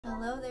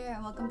Hello there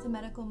and welcome to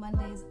Medical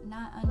Mondays,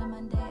 not on a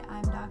Monday.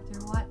 I'm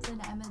Dr.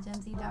 Watson. I'm a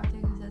Gen Z doctor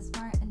who says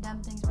smart and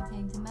dumb things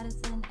pertaining to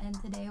medicine, and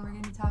today we're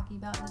going to be talking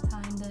about the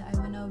time that I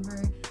went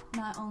over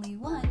not only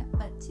one,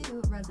 but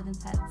two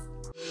residents' heads.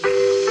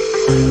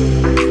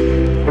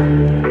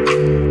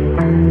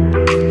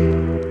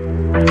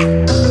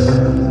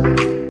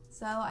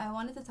 So I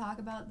wanted to talk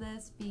about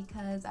this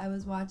because I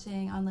was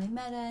watching Online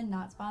Meta,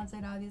 not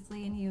sponsored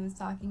obviously, and he was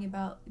talking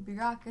about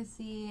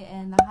bureaucracy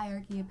and the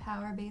hierarchy of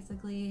power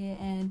basically,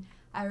 and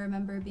I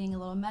remember being a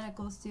little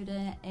medical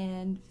student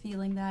and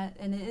feeling that,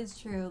 and it is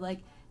true, like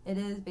it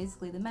is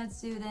basically the med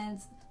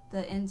students,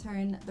 the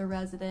intern, the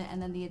resident,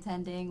 and then the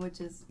attending, which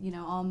is, you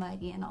know,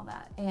 almighty and all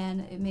that.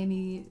 And it made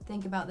me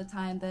think about the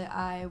time that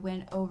I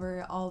went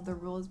over all of the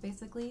rules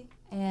basically.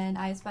 And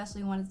I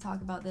especially wanted to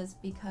talk about this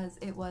because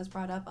it was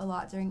brought up a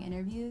lot during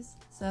interviews.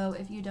 So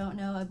if you don't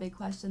know, a big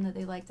question that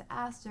they like to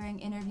ask during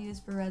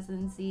interviews for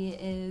residency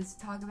is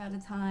talk about a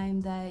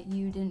time that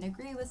you didn't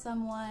agree with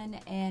someone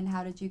and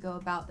how did you go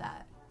about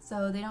that.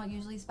 So they don't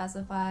usually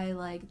specify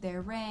like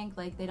their rank,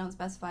 like they don't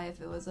specify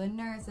if it was a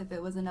nurse, if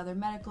it was another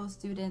medical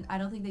student. I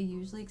don't think they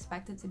usually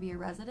expect it to be a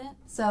resident.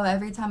 So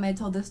every time I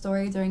told this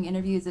story during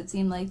interviews, it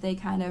seemed like they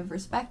kind of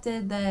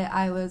respected that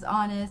I was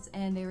honest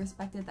and they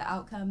respected the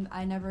outcome.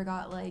 I never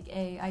got like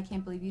I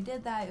can't believe you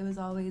did that. It was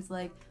always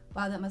like,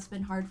 wow, that must have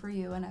been hard for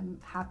you and I'm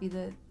happy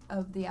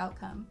of the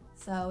outcome.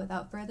 So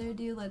without further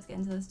ado, let's get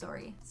into the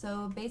story.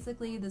 So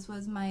basically, this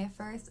was my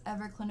first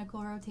ever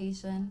clinical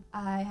rotation.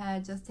 I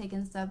had just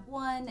taken step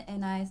 1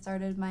 and I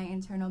started my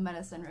internal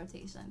medicine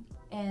rotation.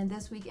 And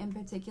this week in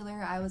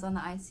particular, I was on the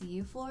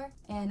ICU floor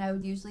and I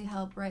would usually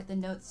help write the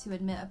notes to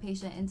admit a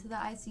patient into the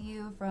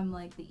ICU from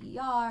like the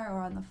ER or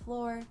on the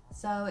floor.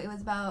 So it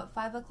was about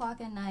 5 o'clock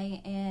at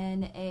night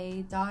and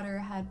a daughter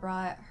had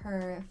brought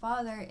her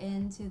father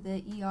into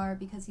the ER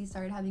because he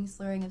started having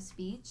slurring of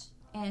speech.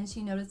 And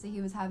she noticed that he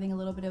was having a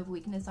little bit of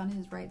weakness on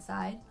his right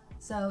side.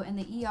 So in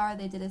the ER,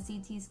 they did a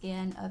CT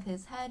scan of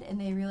his head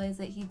and they realized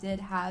that he did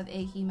have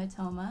a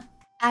hematoma.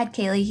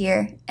 Kaylee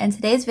here, and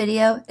today's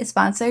video is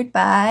sponsored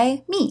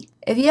by me.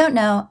 If you don't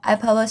know, I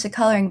published a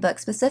coloring book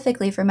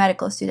specifically for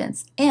medical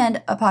students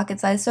and a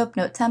pocket-sized soap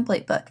note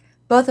template book,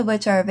 both of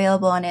which are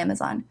available on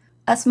Amazon.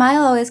 A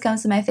smile always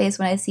comes to my face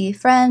when I see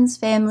friends,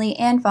 family,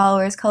 and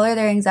followers color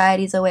their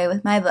anxieties away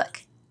with my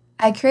book.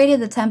 I created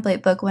the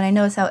template book when I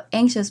noticed how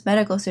anxious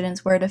medical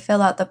students were to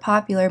fill out the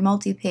popular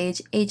multi-page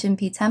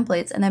H&P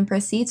templates and then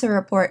proceed to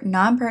report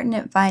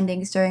non-pertinent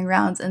findings during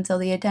rounds until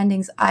the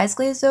attending's eyes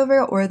glazed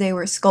over or they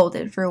were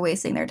scolded for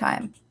wasting their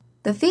time.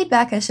 The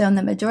feedback has shown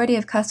the majority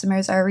of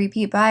customers are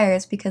repeat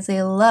buyers because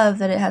they love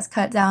that it has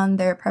cut down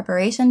their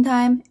preparation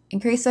time,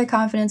 increased their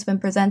confidence when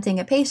presenting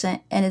a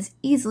patient, and is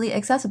easily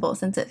accessible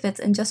since it fits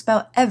in just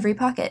about every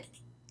pocket.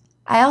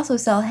 I also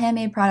sell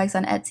handmade products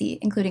on Etsy,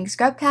 including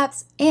scrub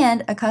caps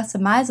and a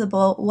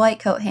customizable white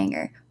coat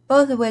hanger,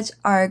 both of which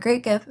are a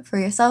great gift for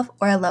yourself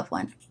or a loved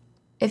one.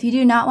 If you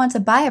do not want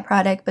to buy a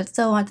product but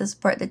still want to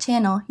support the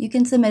channel, you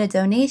can submit a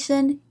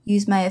donation,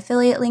 use my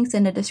affiliate links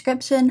in the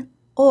description,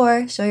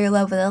 or show your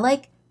love with a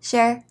like,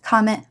 share,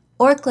 comment,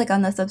 or click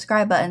on the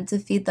subscribe button to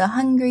feed the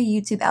hungry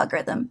YouTube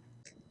algorithm.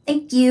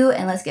 Thank you,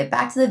 and let's get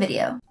back to the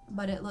video.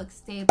 But it looks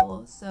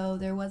stable, so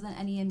there wasn't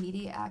any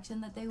immediate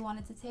action that they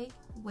wanted to take,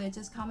 which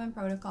is common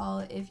protocol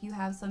if you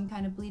have some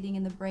kind of bleeding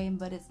in the brain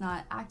but it's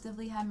not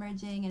actively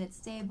hemorrhaging and it's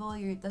stable,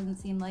 it doesn't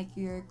seem like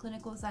your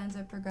clinical signs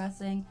are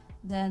progressing,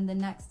 then the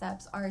next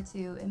steps are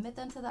to admit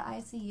them to the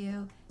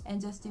ICU and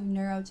just do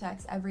neuro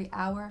checks every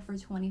hour for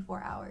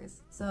 24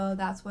 hours. So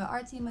that's what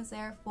our team was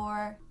there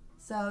for.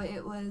 So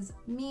it was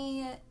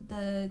me,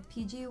 the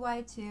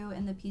PGY2,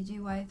 and the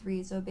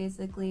PGY3, so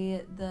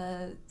basically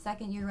the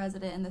second year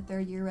resident and the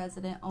third year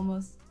resident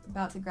almost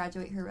about to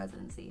graduate her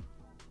residency.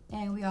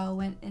 And we all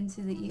went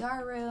into the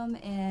ER room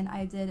and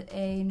I did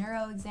a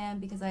neuro exam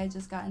because I had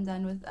just gotten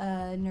done with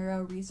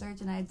neuro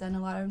research and I had done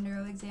a lot of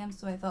neuro exams,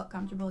 so I felt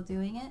comfortable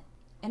doing it.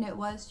 And it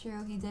was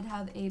true, he did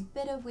have a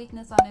bit of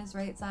weakness on his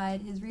right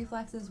side, his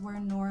reflexes were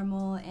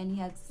normal, and he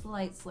had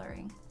slight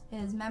slurring.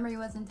 His memory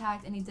was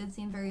intact and he did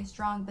seem very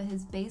strong, but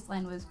his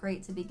baseline was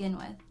great to begin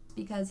with.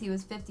 Because he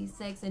was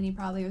 56 and he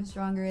probably was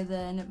stronger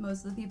than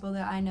most of the people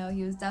that I know.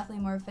 He was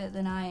definitely more fit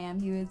than I am.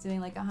 He was doing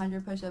like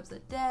 100 push-ups a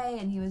day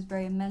and he was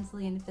very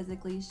mentally and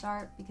physically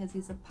sharp because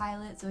he's a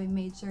pilot, so he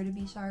made sure to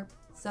be sharp.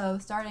 So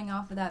starting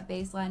off with that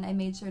baseline, I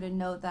made sure to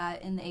note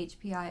that in the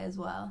HPI as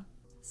well.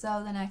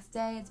 So the next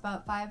day, it's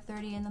about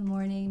 5:30 in the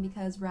morning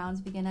because rounds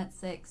begin at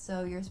 6,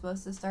 so you're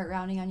supposed to start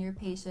rounding on your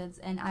patients,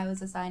 and I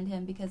was assigned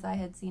him because I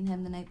had seen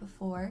him the night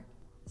before.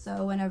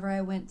 So whenever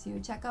I went to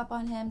check up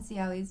on him, see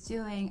how he's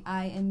doing,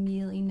 I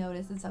immediately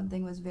noticed that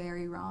something was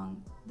very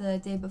wrong. The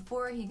day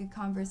before, he could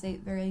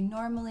conversate very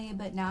normally,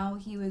 but now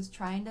he was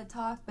trying to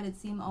talk, but it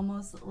seemed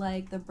almost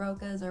like the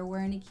Broca's or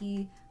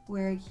Wernicke,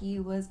 where he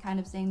was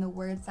kind of saying the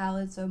word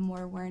salad, so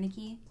more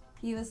Wernicke.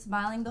 He was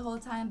smiling the whole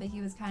time, but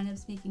he was kind of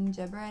speaking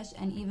gibberish,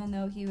 and even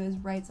though he was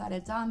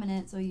right-sided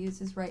dominant, so he used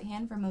his right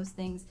hand for most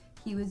things,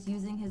 he was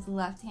using his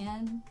left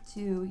hand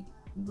to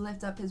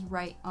lift up his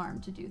right arm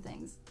to do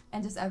things.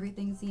 and just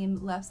everything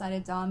seemed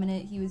left-sided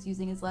dominant. He was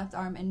using his left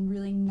arm and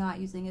really not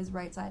using his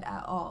right side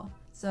at all.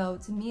 So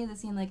to me, this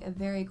seemed like a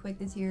very quick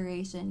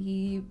deterioration.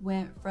 He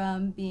went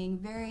from being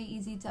very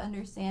easy to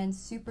understand,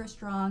 super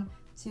strong,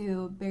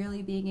 to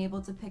barely being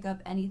able to pick up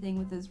anything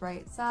with his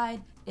right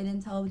side,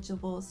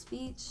 unintelligible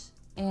speech,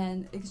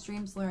 and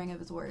extreme slurring of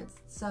his words.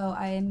 So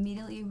I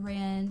immediately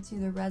ran to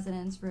the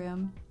residence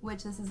room,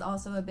 which this is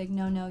also a big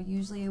no-no.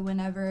 Usually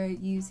whenever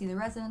you see the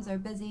residents are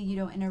busy, you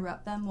don't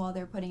interrupt them while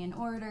they're putting in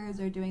orders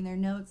or doing their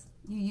notes.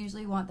 You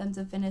usually want them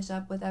to finish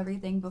up with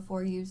everything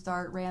before you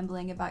start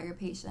rambling about your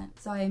patient.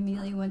 So I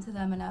immediately went to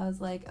them and I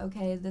was like,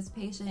 okay, this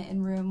patient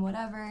in room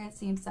whatever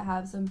seems to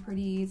have some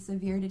pretty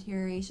severe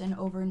deterioration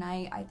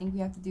overnight. I think we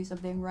have to do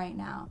something right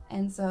now.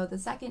 And so the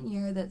second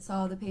year that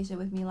saw the patient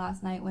with me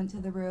last night went to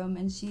the room,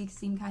 and she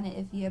seemed kind of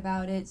iffy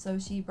about it, so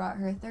she brought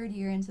her third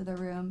year into the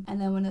room. And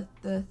then when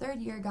the third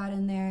year got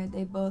in there,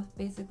 they both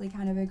basically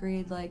kind of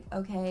agreed, like,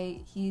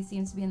 okay, he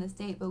seems to be in the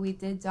state, but we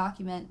did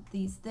document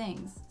these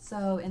things.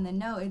 So in the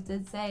note, it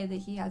did say that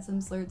he had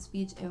some slurred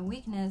speech and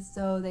weakness,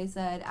 so they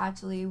said,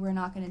 actually, we're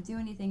not going to do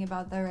anything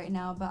about that right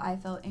now, but I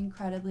felt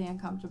incredibly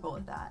uncomfortable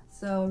with that.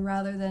 So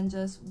rather than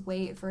just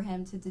wait for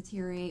him to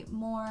deteriorate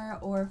more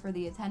or for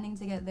the attending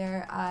to get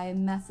there, I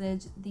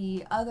messaged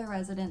the other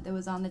resident that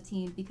was on the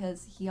team,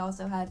 because he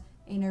also had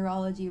a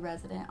neurology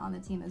resident on the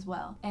team as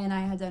well. And I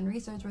had done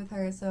research with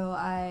her, so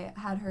I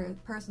had her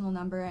personal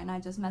number, and I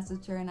just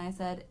messaged her and I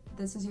said,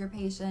 this is your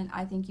patient,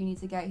 I think you need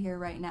to get here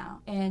right now.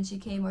 And she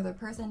came with her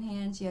purse in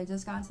hand. She had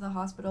just gone to the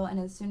hospital, and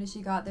as soon as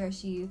she got there,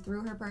 she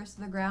threw her purse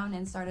to the ground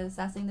and started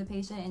assessing the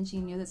patient, and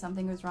she knew that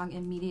something was wrong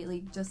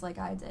immediately, just like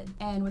I did.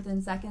 And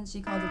within seconds,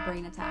 she called a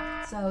brain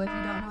attack. So if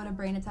you don't know what a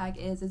brain attack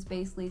is, it's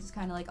basically just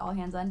kind of like all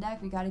hands on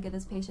deck. We got to get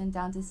this patient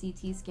down to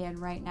CT scan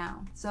right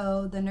now.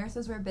 So the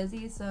nurses were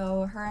busy,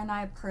 so her and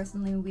I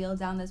personally wheeled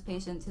down this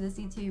patient to the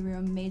CT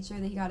room, made sure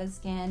that he got a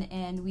scan,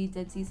 and we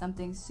did see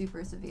something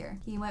super severe.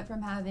 He went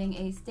from having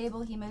a stable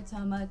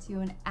hematoma to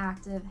an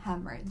active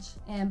hemorrhage.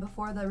 And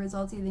before the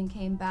results even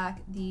came back,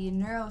 the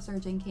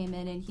neurosurgeon came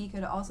in, and he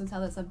could also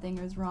tell that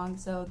something was wrong.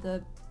 So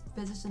the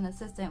physician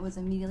assistant was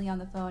immediately on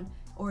the phone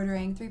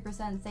ordering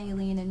 3%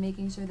 saline and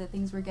making sure that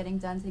things were getting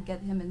done to get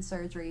him in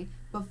surgery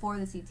before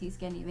the CT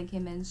scan even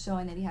came in,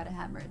 showing that he had a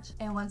hemorrhage.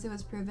 And once it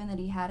was proven that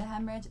he had a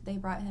hemorrhage, they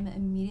brought him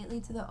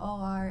immediately to the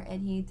OR,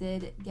 and he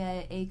did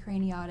get a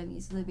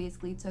craniotomy. So they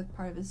basically took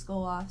part of his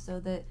skull off so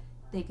that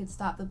they could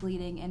stop the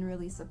bleeding and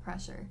release the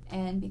pressure.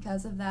 And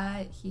because of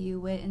that, he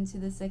went into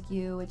the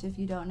SICU, which, if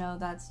you don't know,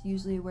 that's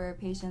usually where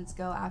patients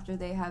go after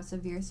they have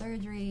severe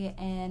surgery,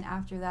 and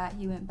after that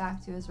he went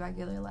back to his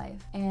regular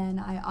life. And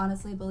I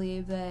honestly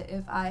believe that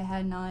if I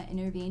had not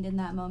intervened in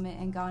that moment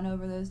and gone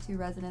over those two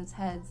residents'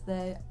 heads,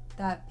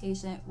 that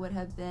patient would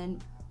have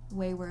been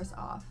way worse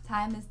off.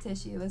 Time is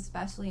tissue,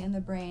 especially in the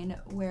brain,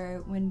 where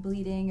when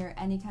bleeding or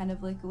any kind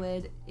of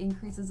liquid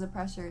increases the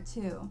pressure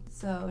too.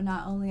 So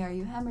not only are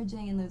you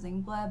hemorrhaging and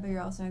losing blood, but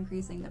you're also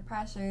increasing the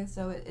pressure.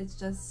 So it's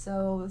just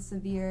so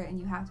severe, and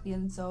you have to be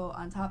so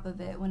on top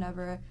of it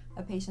whenever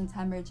a patient's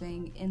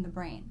hemorrhaging in the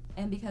brain.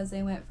 And because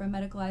they went from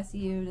medical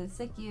ICU to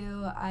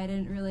SICU, I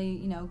didn't really,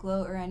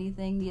 gloat or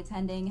anything. The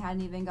attending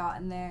hadn't even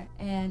gotten there.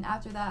 And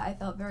after that, I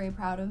felt very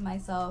proud of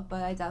myself,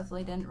 but I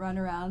definitely didn't run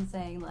around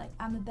saying, like,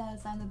 I'm the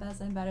best,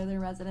 I'm better than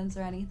residents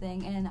or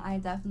anything. And I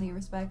definitely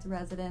respect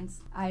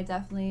residents. I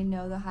definitely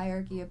know the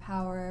hierarchy of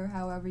power,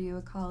 however you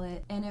would call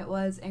it. And it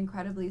was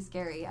incredibly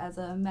scary. As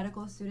a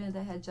medical student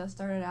that had just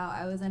started out,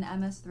 I was in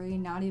MS3,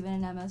 not even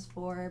in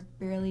MS4.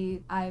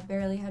 I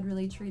barely had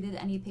really treated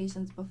any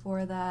patients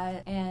before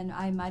that, and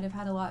I might have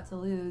had a lot to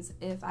lose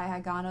if I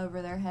had gone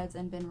over their heads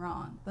and been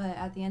wrong. But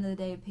at the end of the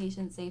day,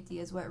 patient safety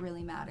is what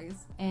really matters.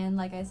 And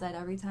like I said,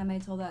 every time I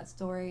told that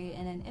story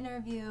in an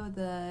interview,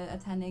 the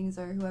attendings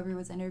or whoever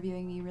was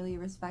interviewing me really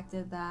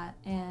respected that,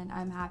 and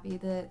I'm happy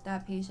that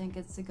that patient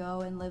gets to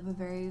go and live a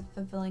very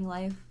fulfilling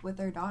life with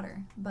their daughter.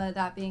 But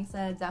that being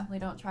said, definitely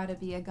don't try to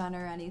be a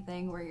gunner or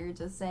anything where you're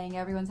just saying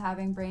everyone's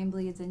having brain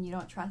bleeds and you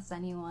don't trust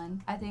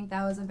anyone. I think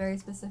that was a very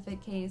specific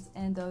case,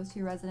 and those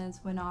two residents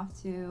went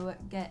off to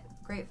get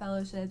great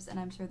fellowships, and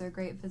I'm sure they're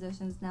great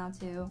physicians now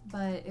too.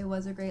 But it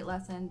was a great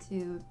lesson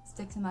to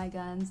stick to my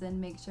guns and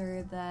make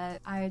sure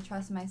that I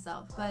trust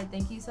myself. But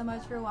thank you so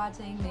much for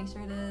watching. Make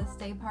sure to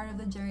stay part of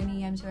the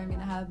journey. I'm sure I'm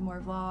gonna have more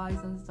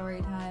vlogs and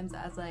story times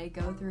as I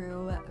go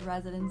through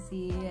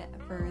residency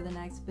for the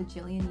next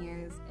bajillion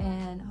years,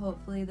 and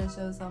hopefully this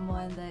shows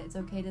someone that it's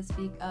okay to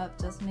speak up.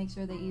 Just make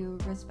sure that you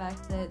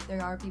respect that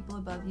there are people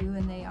above you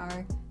and they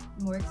are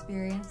more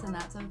experienced, and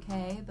that's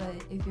okay. But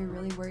if you're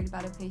really worried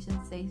about a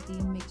patient's safety,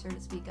 make sure to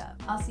speak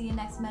up. I'll see you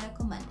next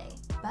Medical Monday.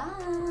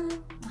 Bye!